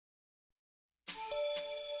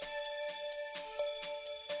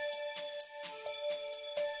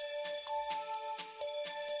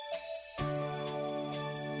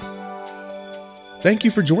Thank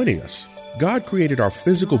you for joining us. God created our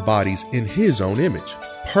physical bodies in His own image,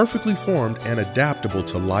 perfectly formed and adaptable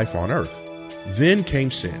to life on earth. Then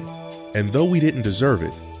came sin, and though we didn't deserve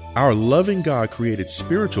it, our loving God created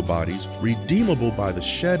spiritual bodies redeemable by the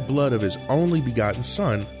shed blood of His only begotten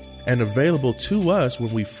Son and available to us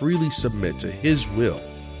when we freely submit to His will.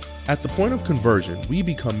 At the point of conversion, we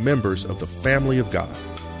become members of the family of God.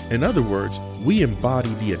 In other words, we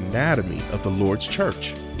embody the anatomy of the Lord's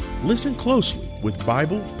church. Listen closely with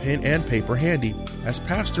Bible, pen, and paper handy as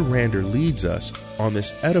Pastor Rander leads us on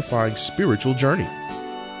this edifying spiritual journey.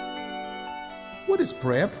 What is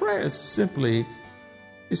prayer? Prayer is simply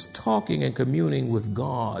talking and communing with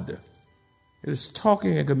God. It is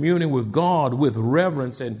talking and communing with God with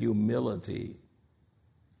reverence and humility.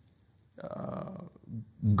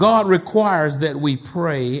 God requires that we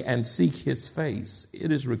pray and seek His face.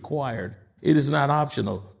 It is required. It is not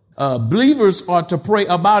optional. Believers are to pray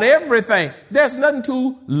about everything. There's nothing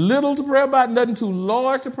too little to pray about, nothing too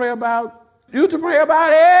large to pray about. You're to pray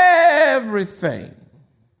about everything.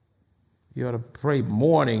 You ought to pray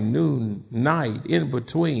morning, noon, night, in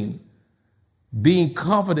between, being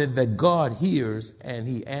confident that God hears and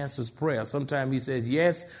He answers prayer. Sometimes He says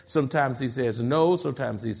yes, sometimes He says no,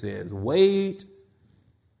 sometimes He says wait.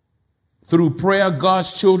 Through prayer,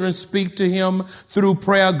 God's children speak to Him. Through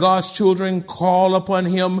prayer, God's children call upon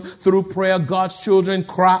Him. Through prayer, God's children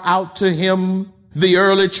cry out to Him. The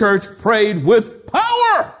early church prayed with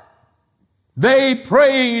power. They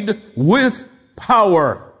prayed with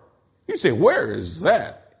power. You say, where is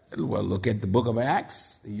that? Well, look at the book of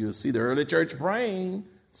Acts. You'll see the early church praying.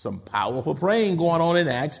 Some powerful praying going on in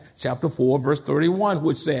Acts chapter 4, verse 31,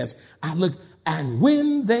 which says, I looked, and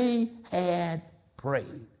when they had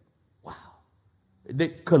prayed, They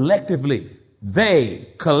collectively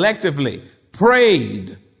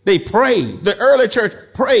prayed. They prayed. The early church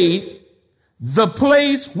prayed. The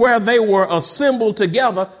place where they were assembled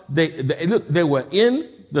together, they were in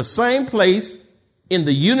the same place, in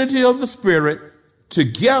the unity of the Spirit,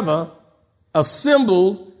 together,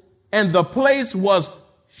 assembled, and the place was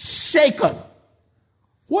shaken.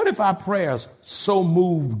 What if our prayers so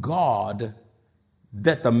moved God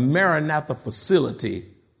that the Maranatha facility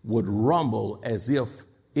would rumble as if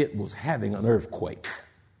it was having an earthquake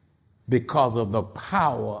because of the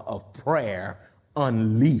power of prayer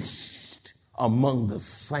unleashed among the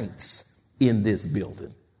saints in this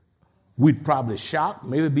building? We'd probably shout,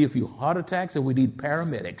 maybe be a few heart attacks, and we need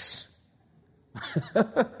paramedics.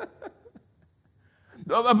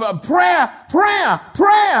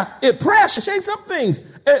 Prayer shakes up things.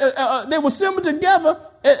 They were assembled together,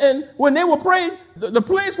 and when they were praying, the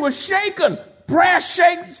place was shaken. Prayer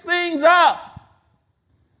shakes things up.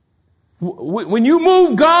 When you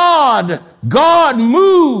move God, God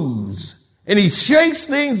moves, and He shakes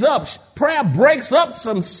things up. Prayer breaks up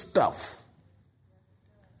some stuff.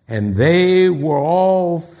 And they were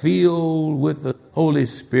all filled with the Holy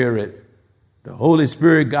Spirit. The Holy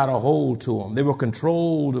Spirit got a hold to them. They were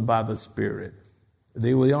controlled by the Spirit.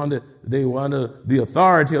 They were under the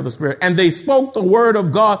authority of the Spirit. And they spoke the word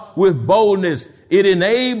of God with boldness. It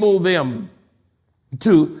enabled them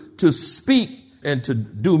to speak and to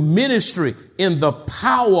do ministry in the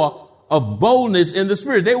power of boldness in the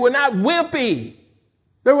Spirit. They were not wimpy.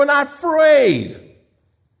 They were not afraid.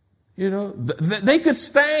 They could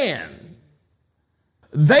stand.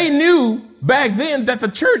 They knew back then that the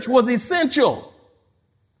church was essential.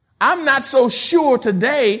 I'm not so sure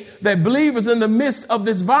today that believers in the midst of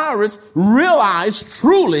this virus realize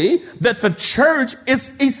truly that the church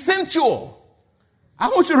is essential. I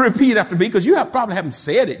want you to repeat after me, because you probably haven't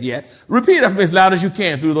said it yet. Repeat after me as loud as you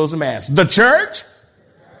can through those masks. The church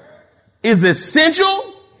is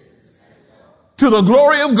essential to the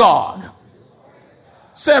glory of God.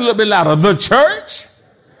 Say it a little bit louder. The church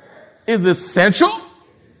is essential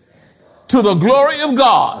to the glory of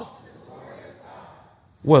God.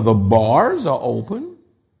 Well, the bars are open.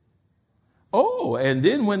 Oh, and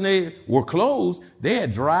then when they were closed, they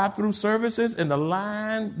had drive-through services, and the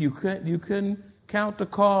line, you couldn't count the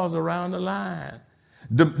cars around the line.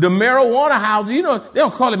 The marijuana houses, they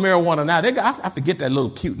don't call it marijuana now. I forget that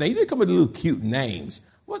little cute name. They come with little cute names.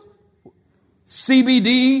 What?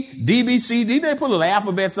 CBD, DBCD. They put little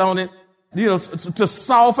alphabets on it, to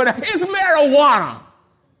soften it. It's marijuana.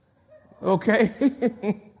 Okay.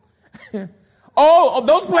 Oh,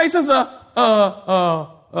 those places are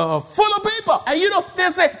full of people. And they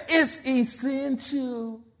say it's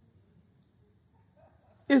essential.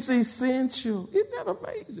 It's essential. Isn't that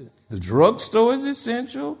amazing? The drugstore is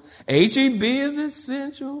essential. H-E-B is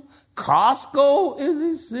essential. Costco is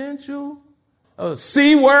essential.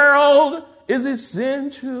 SeaWorld is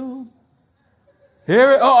essential.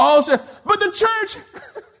 But the church,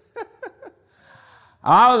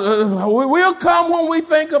 we'll come when we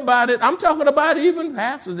think about it. I'm talking about even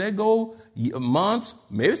pastors that go months,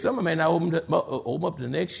 maybe some of them may not open up the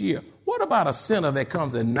next year. What about a sinner that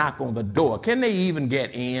comes and knock on the door? Can they even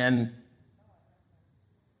get in?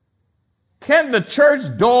 Can the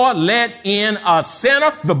church door let in a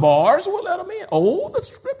sinner? The bars will let them in. Oh, the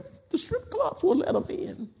strip clubs will let them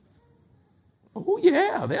in. Oh,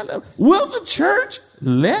 yeah. Will the church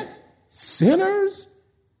let sinners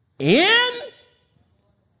in?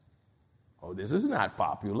 Oh, this is not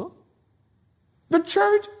popular. The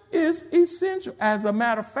church is essential. As a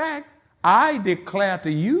matter of fact, I declare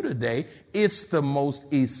to you today, it's the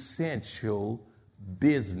most essential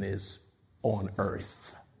business on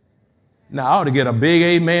earth. Now, I ought to get a big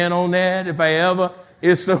amen on that if I ever.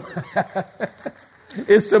 It's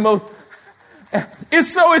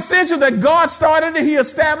so essential that God started it, he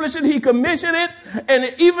established it, he commissioned it,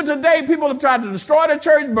 and even today people have tried to destroy the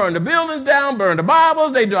church, burn the buildings down, burn the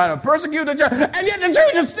Bibles, they try to persecute the church, and yet the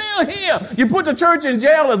church is still here. You put the church in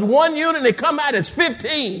jail as one unit and they come out as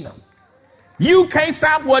 15. You can't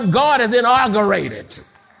stop what God has inaugurated.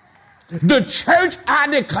 The church, I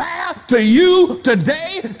declare to you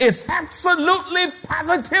today, is absolutely,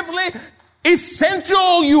 positively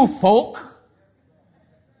essential, you folk.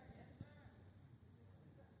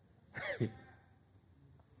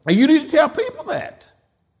 And you need to tell people that.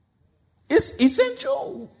 It's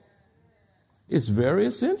essential. It's very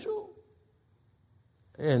essential.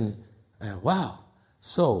 And wow.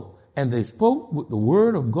 So, and they spoke with the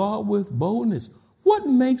word of God with boldness. What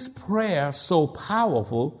makes prayer so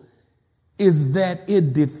powerful is that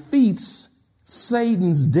it defeats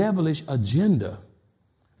Satan's devilish agenda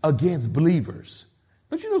against believers.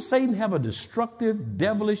 Don't you know Satan have a destructive,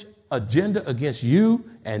 devilish agenda against you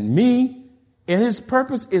and me? And his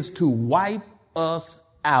purpose is to wipe us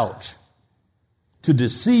out, to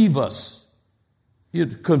deceive us, to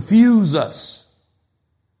confuse us,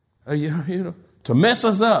 to mess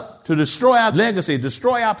us up, to destroy our legacy,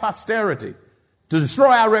 destroy our posterity, to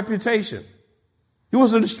destroy our reputation. He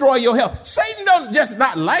wants to destroy your health. Satan doesn't just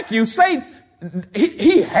not like you. Satan,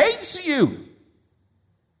 he hates you.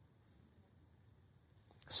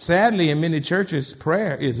 Sadly, in many churches,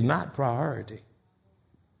 prayer is not priority.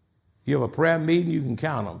 You have a prayer meeting, you can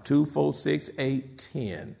count them. 2, 4, 6, 8,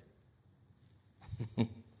 10.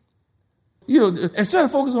 Instead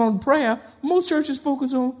of focusing on prayer, most churches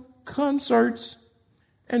focus on concerts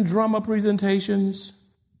and drama presentations.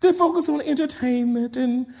 They focus on entertainment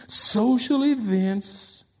and social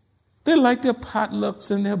events. They like their potlucks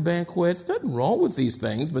and their banquets. Nothing wrong with these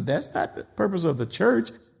things, but that's not the purpose of the church.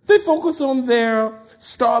 They focus on their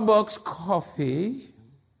Starbucks coffee,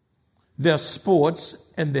 their sports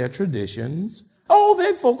and their traditions. Oh,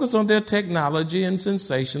 they focus on their technology and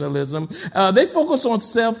sensationalism. They focus on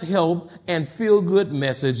self-help and feel-good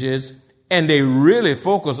messages, and they really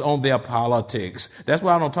focus on their politics. That's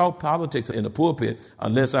why I don't talk politics in the pulpit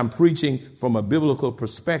unless I'm preaching from a biblical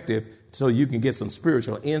perspective so you can get some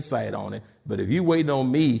spiritual insight on it. But if you're waiting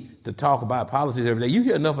on me to talk about politics every day, you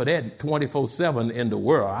hear enough of that 24/7 in the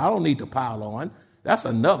world. I don't need to pile on. That's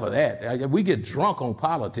enough of that. We get drunk on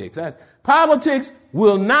politics. Politics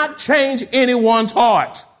will not change anyone's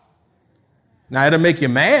heart. Now, it'll make you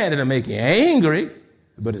mad. It'll make you angry.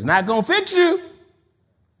 But it's not going to fix you.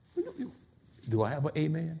 Do I have an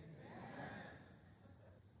amen?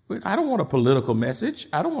 I don't want a political message.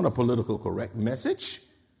 I don't want a political correct message.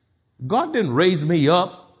 God didn't raise me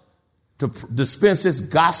up to dispense his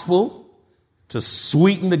gospel, to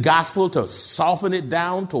sweeten the gospel, to soften it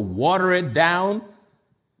down, to water it down,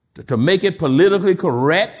 to make it politically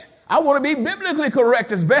correct. I want to be biblically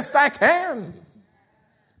correct as best I can.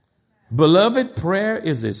 Beloved, prayer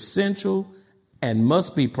is essential and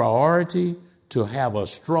must be priority to have a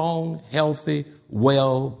strong, healthy,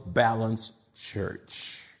 well-balanced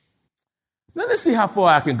church. Now, let's see how far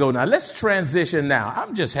I can go now. Let's transition now.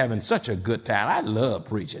 I'm just having such a good time. I love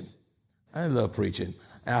preaching. And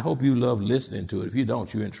I hope you love listening to it. If you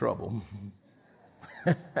don't, you're in trouble.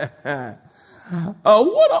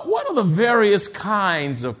 What are the various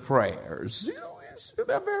kinds of prayers?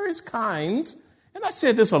 There are various kinds. And I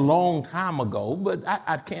said this a long time ago, but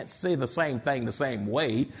I can't say the same thing the same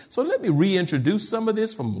way. So let me reintroduce some of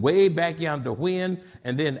this from way back yonder when,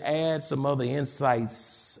 and then add some other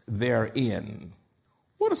insights therein.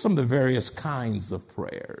 What are some of the various kinds of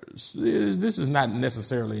prayers? This is not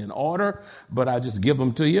necessarily in order, but I just give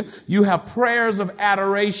them to you. You have prayers of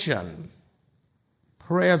adoration.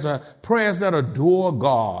 Prayers that adore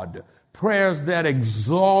God. Prayers that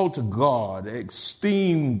exalt God,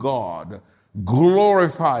 esteem God.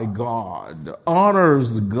 glorify God,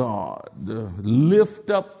 honors God, lift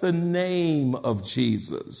up the name of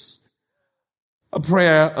Jesus. A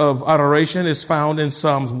prayer of adoration is found in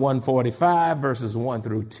Psalms 145, verses 1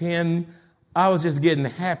 through 10. I was just getting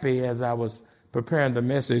happy as I was preparing the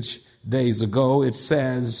message days ago. It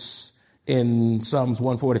says in Psalms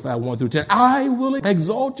 145, 1 through 10, I will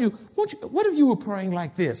exalt you. What if you were praying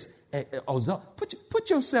like this? Put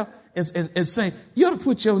yourself and say, you ought to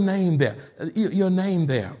put your name there, your name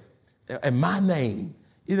there, and my name.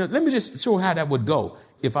 Let me just show how that would go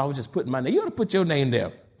if I was just putting my name. You ought to put your name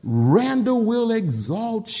there. Randall will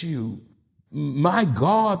exalt you. My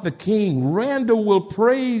God, the King. Randall will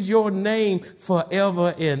praise your name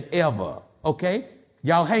forever and ever. Okay?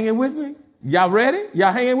 Y'all hanging with me? Y'all ready?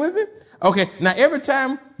 Y'all hanging with me? Okay. Now, every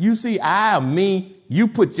time you see I or me, you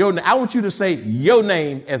put your name. I want you to say your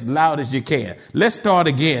name as loud as you can. Let's start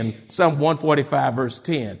again. Psalm 145, verse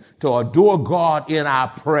 10. To adore God in our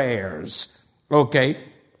prayers. Okay.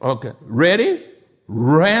 Okay. Ready?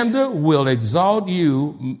 Randall will exalt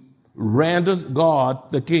you. Randall's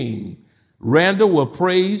God, the King. Randall will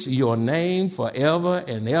praise your name forever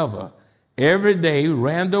and ever. Every day,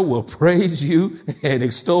 Randall will praise you and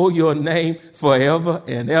extol your name forever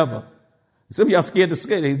and ever. Some of y'all scared to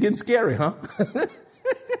scare. It's getting scary, huh?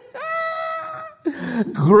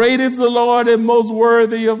 Great is the Lord and most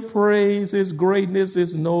worthy of praise. His greatness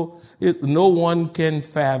is no one can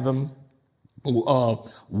fathom.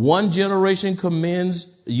 One generation commends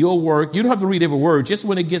your work. You don't have to read every word. Just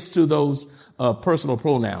when it gets to those personal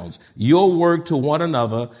pronouns, your work to one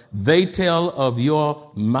another, they tell of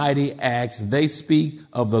your mighty acts. They speak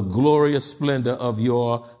of the glorious splendor of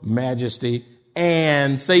your majesty.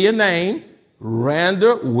 And say your name.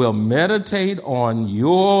 Randall will meditate on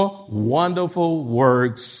your wonderful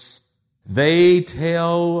works. They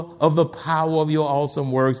tell of the power of your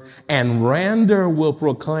awesome works, and Randall will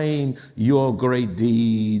proclaim your great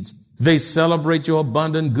deeds. They celebrate your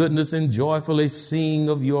abundant goodness and joyfully sing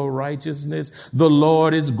of your righteousness. The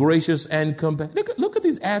Lord is gracious and compassionate. Look at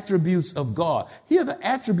these attributes of God. Here, the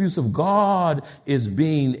attributes of God is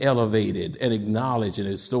being elevated and acknowledged and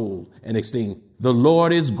extolled and esteemed. The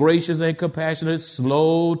Lord is gracious and compassionate,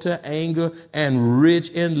 slow to anger and rich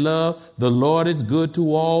in love. The Lord is good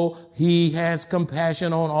to all. He has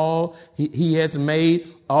compassion on all. He has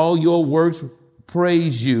made all your works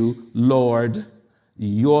praise you, Lord.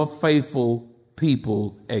 Your faithful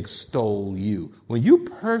people extol you. When you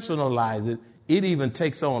personalize it, it even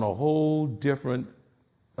takes on a whole different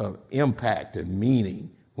impact and meaning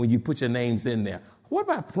when you put your names in there. What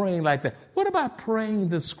about praying like that? What about praying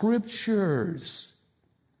the scriptures?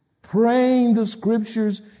 Praying the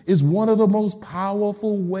scriptures is one of the most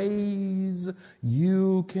powerful ways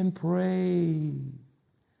you can pray.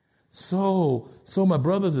 So my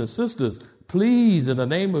brothers and sisters, please, in the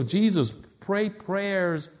name of Jesus, pray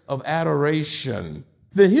prayers of adoration.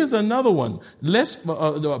 Then here's another one.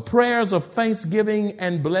 Prayers of thanksgiving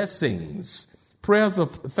and blessings. Prayers of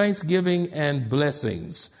thanksgiving and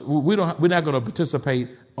blessings. We're not going to participate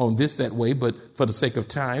on this that way, but for the sake of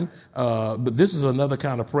time. But this is another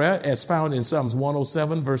kind of prayer as found in Psalms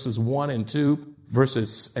 107, verses 1 and 2,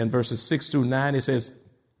 verses 6 through 9. It says,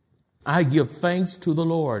 I give thanks to the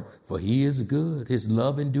Lord, for he is good. His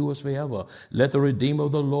love endures forever. Let the redeemer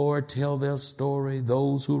of the Lord tell their story,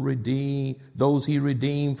 those he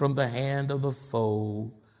redeemed from the hand of the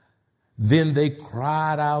foe. Then they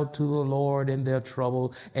cried out to the Lord in their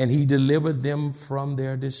trouble, and he delivered them from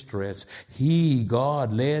their distress. He,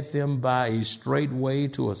 God, led them by a straight way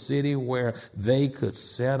to a city where they could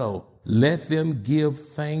settle. Let them give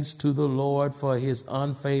thanks to the Lord for his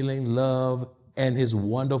unfailing love and his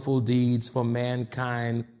wonderful deeds for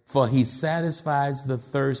mankind, for he satisfies the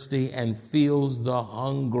thirsty and fills the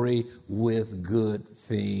hungry with good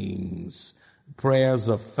things. Prayers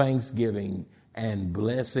of thanksgiving and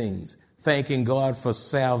blessings. Thanking God for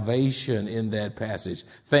salvation in that passage.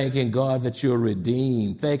 Thanking God that you're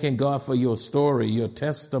redeemed. Thanking God for your story, your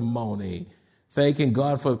testimony. Thanking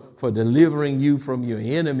God for delivering you from your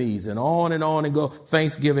enemies, and on and go.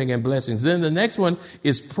 Thanksgiving and blessings. Then the next one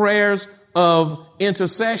is prayers of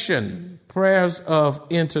intercession. Prayers of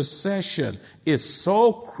intercession is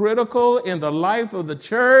so critical in the life of the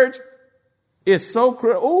church. It's so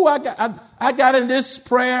critical. Oh, I got in this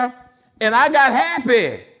prayer and I got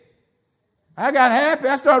happy.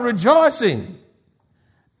 I started rejoicing.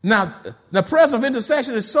 Now, the prayers of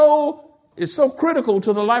intercession is so critical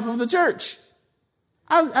to the life of the church.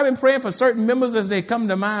 I've been praying for certain members as they come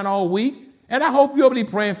to mind all week, and I hope you'll be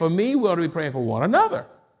praying for me. We ought to be praying for one another.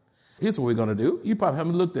 Here's what we're going to do. You probably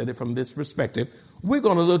haven't looked at it from this perspective. We're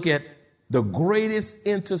going to look at the greatest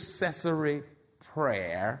intercessory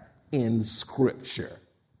prayer in Scripture.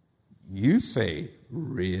 You say,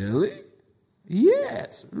 really?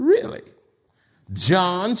 Yes, really.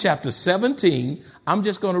 John chapter 17. I'm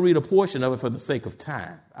just going to read a portion of it for the sake of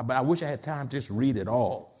time, but I wish I had time to just read it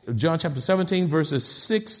all. John chapter 17, verses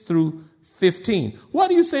 6 through 15. Why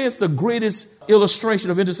do you say it's the greatest illustration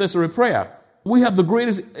of intercessory prayer? We have the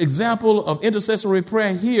greatest example of intercessory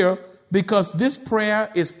prayer here because this prayer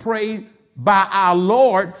is prayed by our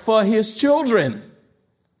Lord for his children.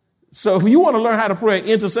 So if you want to learn how to pray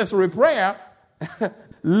intercessory prayer,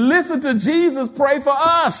 listen to Jesus pray for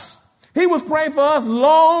us. He was praying for us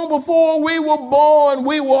long before we were born.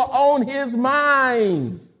 We were on his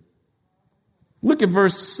mind. Look at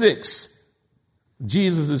verse 6.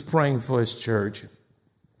 Jesus is praying for his church.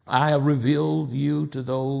 I have revealed you to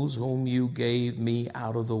those whom you gave me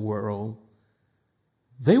out of the world.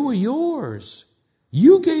 They were yours.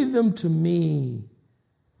 You gave them to me,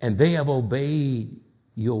 and they have obeyed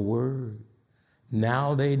your word.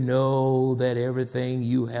 Now they know that everything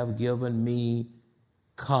you have given me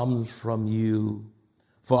comes from you.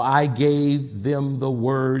 For I gave them the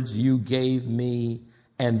words you gave me,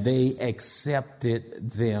 and they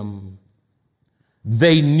accepted them.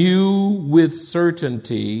 They knew with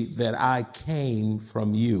certainty that I came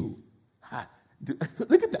from you.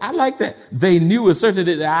 Look at that. I like that. They knew with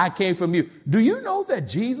certainty that I came from you. Do you know that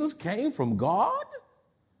Jesus came from God?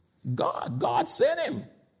 God sent him.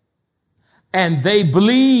 And they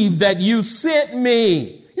believe that you sent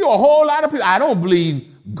me. You know, a whole lot of people. I don't believe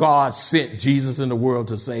God sent Jesus in the world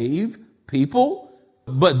to save people.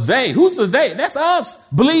 But they, who's the they? That's us.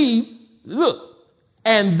 Believe. Look.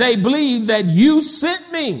 And they believe that you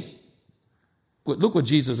sent me. But look what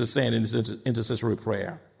Jesus is saying in this intercessory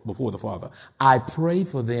prayer before the Father. I pray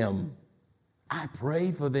for them. I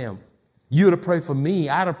pray for them. You're to pray for me.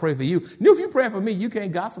 I to pray for you. You know, if you pray for me, you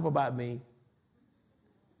can't gossip about me.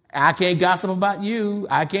 I can't gossip about you.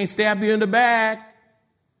 I can't stab you in the back.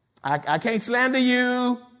 I can't slander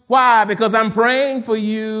you. Why? Because I'm praying for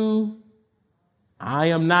you. I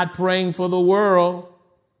am not praying for the world,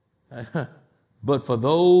 but for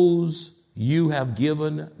those you have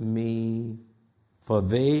given me, for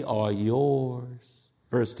they are yours.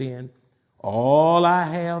 Verse 10, all I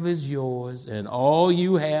have is yours, and all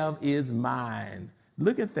you have is mine.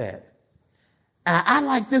 Look at that. I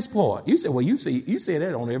like this part. You say, well, you say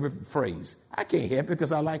that on every phrase. I can't help it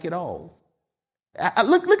because I like it all.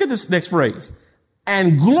 Look at this next phrase.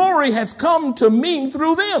 And glory has come to me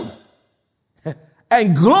through them.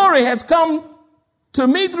 And glory has come to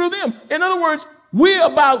me through them. In other words, we're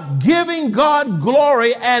about giving God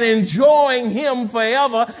glory and enjoying him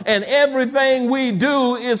forever. And everything we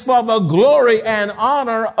do is for the glory and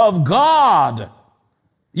honor of God.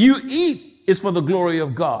 You eat is for the glory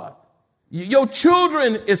of God. Your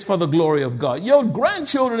children is for the glory of God. Your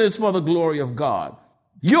grandchildren is for the glory of God.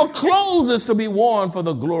 Your clothes is to be worn for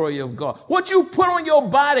the glory of God. What you put on your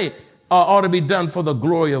body ought to be done for the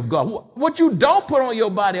glory of God. What you don't put on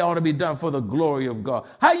your body ought to be done for the glory of God.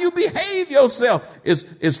 How you behave yourself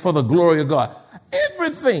is for the glory of God.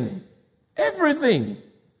 Everything.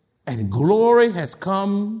 And glory has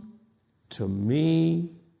come to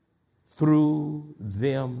me through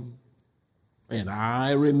them. And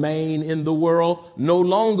I remain in the world no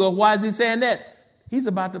longer. Why is he saying that? He's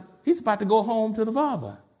about to go home to the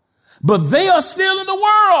Father. But they are still in the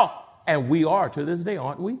world. And we are to this day,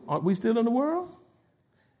 aren't we? Aren't we still in the world?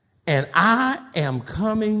 And I am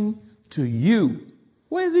coming to you.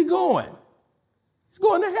 Where is he going? He's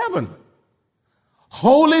going to heaven.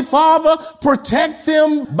 Holy Father, protect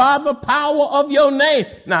them by the power of your name.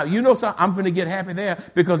 Now, you know something? I'm going to get happy there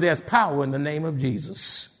because there's power in the name of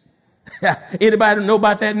Jesus. Anybody know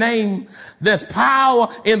about that name? There's power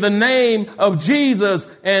in the name of Jesus.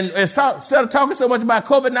 And instead of talking so much about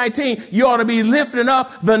COVID-19, you ought to be lifting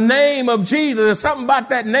up the name of Jesus. There's something about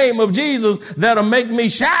that name of Jesus that'll make me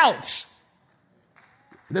shout.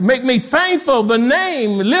 That make me thankful. The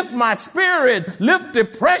name, lift my spirit, lift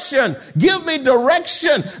depression, give me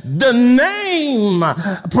direction. The name,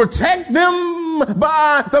 protect them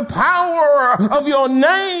by the power of your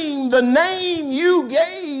name, the name you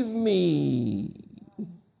gave me. His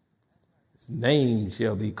name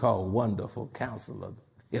shall be called Wonderful Counselor,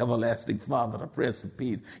 Everlasting Father, the Prince of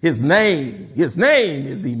Peace. His name is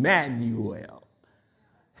Emmanuel.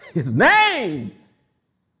 His name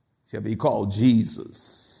shall be called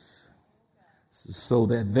Jesus, so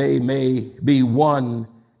that they may be one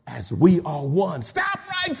as we are one. Stop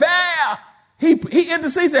right there. He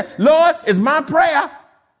intercedes and said, Lord, it's my prayer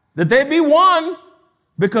that they be one,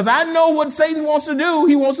 because I know what Satan wants to do.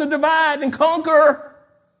 He wants to divide and conquer.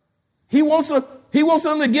 He wants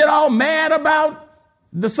them to get all mad about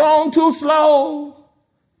the song too slow,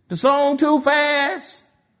 the song too fast.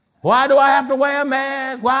 Why do I have to wear a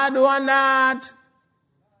mask? Why do I not?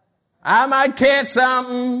 I might catch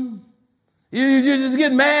something. You just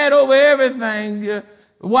get mad over everything.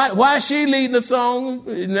 Why is she leading the song?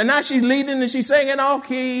 Now she's leading and she's singing off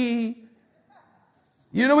key.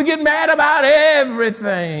 You know, we get mad about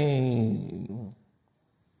everything.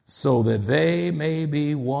 So that they may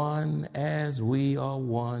be one as we are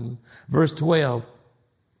one. Verse 12,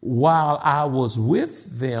 while I was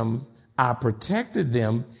with them, I protected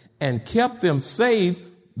them and kept them safe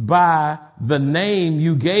by the name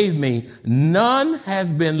you gave me. None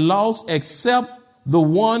has been lost except the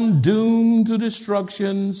one doomed to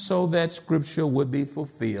destruction, so that scripture would be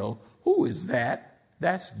fulfilled. Who is that?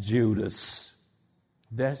 That's Judas.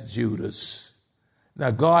 That's Judas.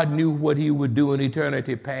 Now, God knew what he would do in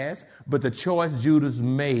eternity past, but the choice Judas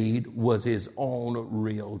made was his own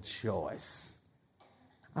real choice.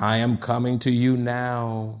 I am coming to you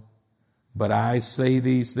now, but I say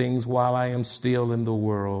these things while I am still in the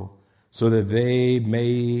world, so that they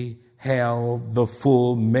may have the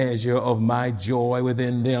full measure of my joy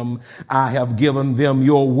within them. I have given them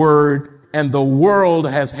your word, and the world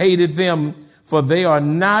has hated them, for they are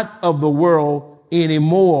not of the world any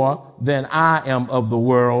more than I am of the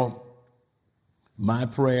world. My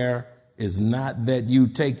prayer is not that you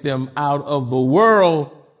take them out of the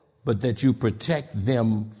world, but that you protect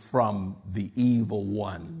them from the evil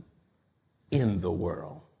one in the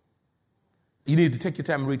world. You need to take your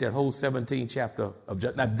time and read that whole 17th chapter of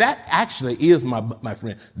John. Now, that actually is, my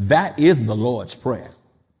friend, that is the Lord's Prayer.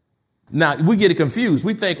 Now, we get it confused.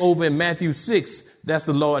 We think over in Matthew 6, that's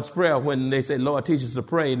the Lord's Prayer when they say, Lord, teach us to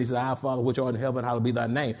pray. And he says, Our Father, which art in heaven, hallowed be thy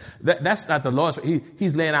name. That's not the Lord's Prayer.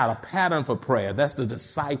 He's laying out a pattern for prayer. That's the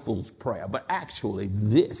disciples' prayer. But actually,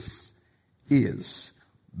 this is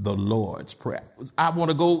the Lord's Prayer. I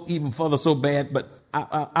want to go even further so bad, but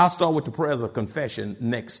I'll start with the prayers of confession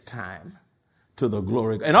next time. To the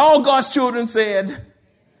glory. And all God's children said,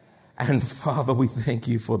 and Father, we thank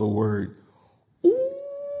you for the word.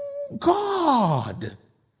 Ooh, God,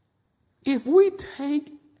 if we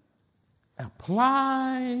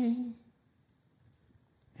apply,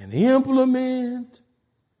 and implement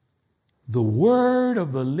the word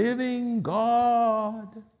of the living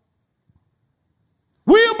God,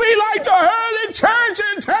 we'll be like the early church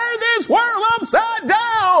and turn this world upside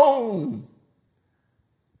down.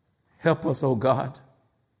 Help us, oh God.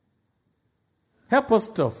 Help us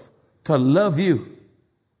to love you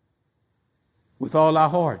with all our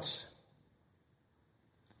hearts,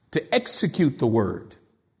 to execute the word.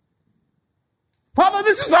 Father,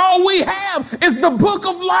 this is all we have. It's the book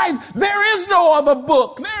of life. There is no other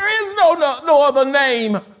book. There is no other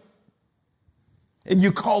name. And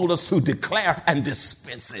you called us to declare and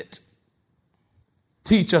dispense it.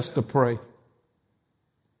 Teach us to pray.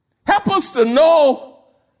 Help us to know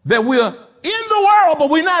that we're in the world, but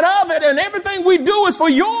we're not of it, and everything we do is for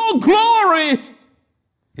your glory.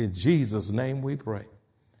 In Jesus' name we pray.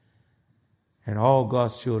 And all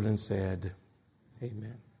God's children said,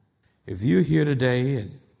 amen. If you're here today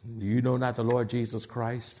and you know not the Lord Jesus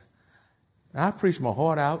Christ, I preached my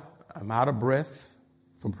heart out. I'm out of breath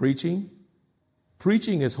from preaching.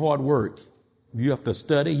 Preaching is hard work. You have to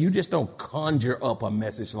study. You just don't conjure up a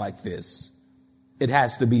message like this. It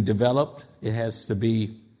has to be developed. It has to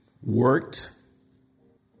be worked,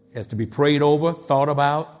 has to be prayed over, thought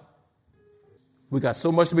about. We got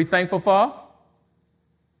so much to be thankful for.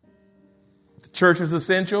 The church is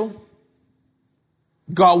essential.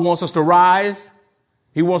 God wants us to rise.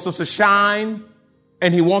 He wants us to shine,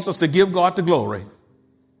 and he wants us to give God the glory.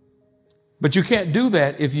 But you can't do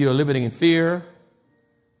that if you're living in fear,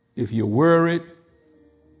 if you're worried,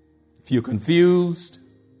 if you're confused,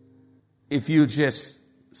 if you're just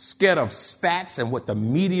scared of stats and what the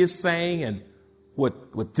media is saying and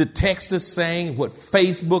what the text is saying, what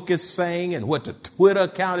Facebook is saying and what the Twitter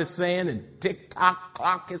account is saying and TikTok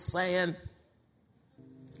clock is saying.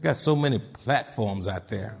 You got so many platforms out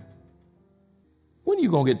there. When are you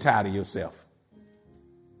going to get tired of yourself?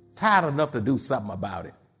 Tired enough to do something about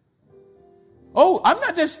it.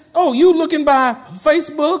 You looking by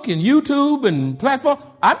Facebook and YouTube and platform.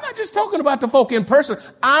 I'm not just talking about the folk in person.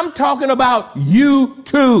 I'm talking about you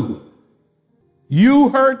too. You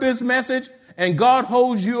heard this message and God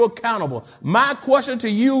holds you accountable. My question to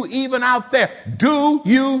you, even out there, do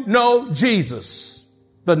you know Jesus,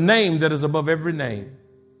 the name that is above every name?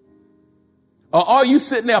 Or are you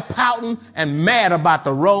sitting there pouting and mad about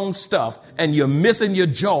the wrong stuff and you're missing your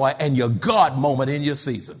joy and your God moment in your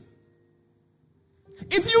season?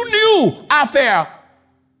 If you knew out there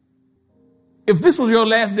If this was your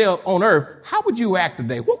last day on earth, how would you act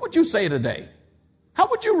today? What would you say today? How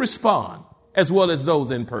would you respond, as well as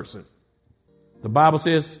those in person? The Bible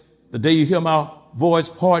says, the day you hear my voice,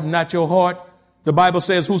 harden not your heart. The Bible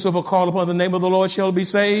says, whosoever call upon the name of the Lord shall be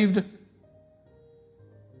saved.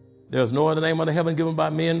 There's no other name under heaven given by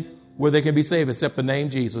men where they can be saved except the name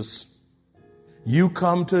Jesus. You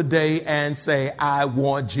come today and say, I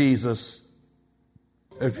want Jesus.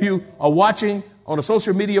 If you are watching on a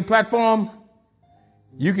social media platform,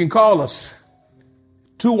 you can call us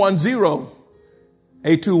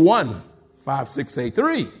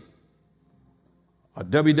 210-821-5683 or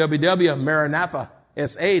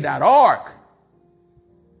www.maranathasa.org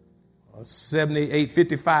or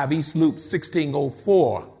 7855 East Loop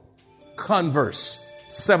 1604 Converse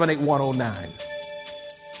 78109.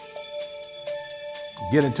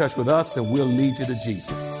 Get in touch with us and we'll lead you to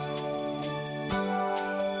Jesus.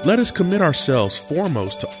 Let us commit ourselves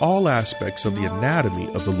foremost to all aspects of the anatomy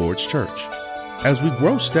of the Lord's church. As we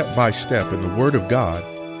grow step by step in the Word of God,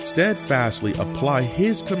 steadfastly apply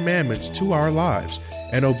His commandments to our lives,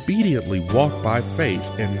 and obediently walk by faith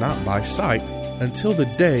and not by sight until the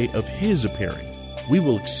day of His appearing, we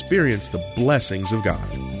will experience the blessings of God.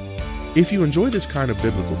 If you enjoy this kind of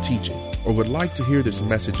biblical teaching or would like to hear this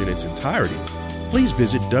message in its entirety, please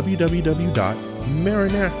visit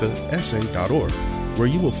www.maranathasa.org, where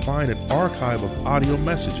you will find an archive of audio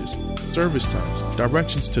messages, service times,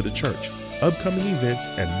 directions to the church, upcoming events,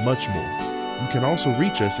 and much more. You can also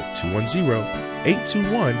reach us at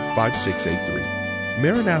 210-821-5683.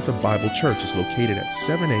 Maranatha Bible Church is located at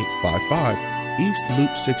 7855 East Loop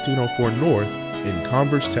 1604 North in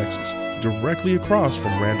Converse, Texas, directly across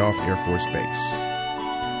from Randolph Air Force Base.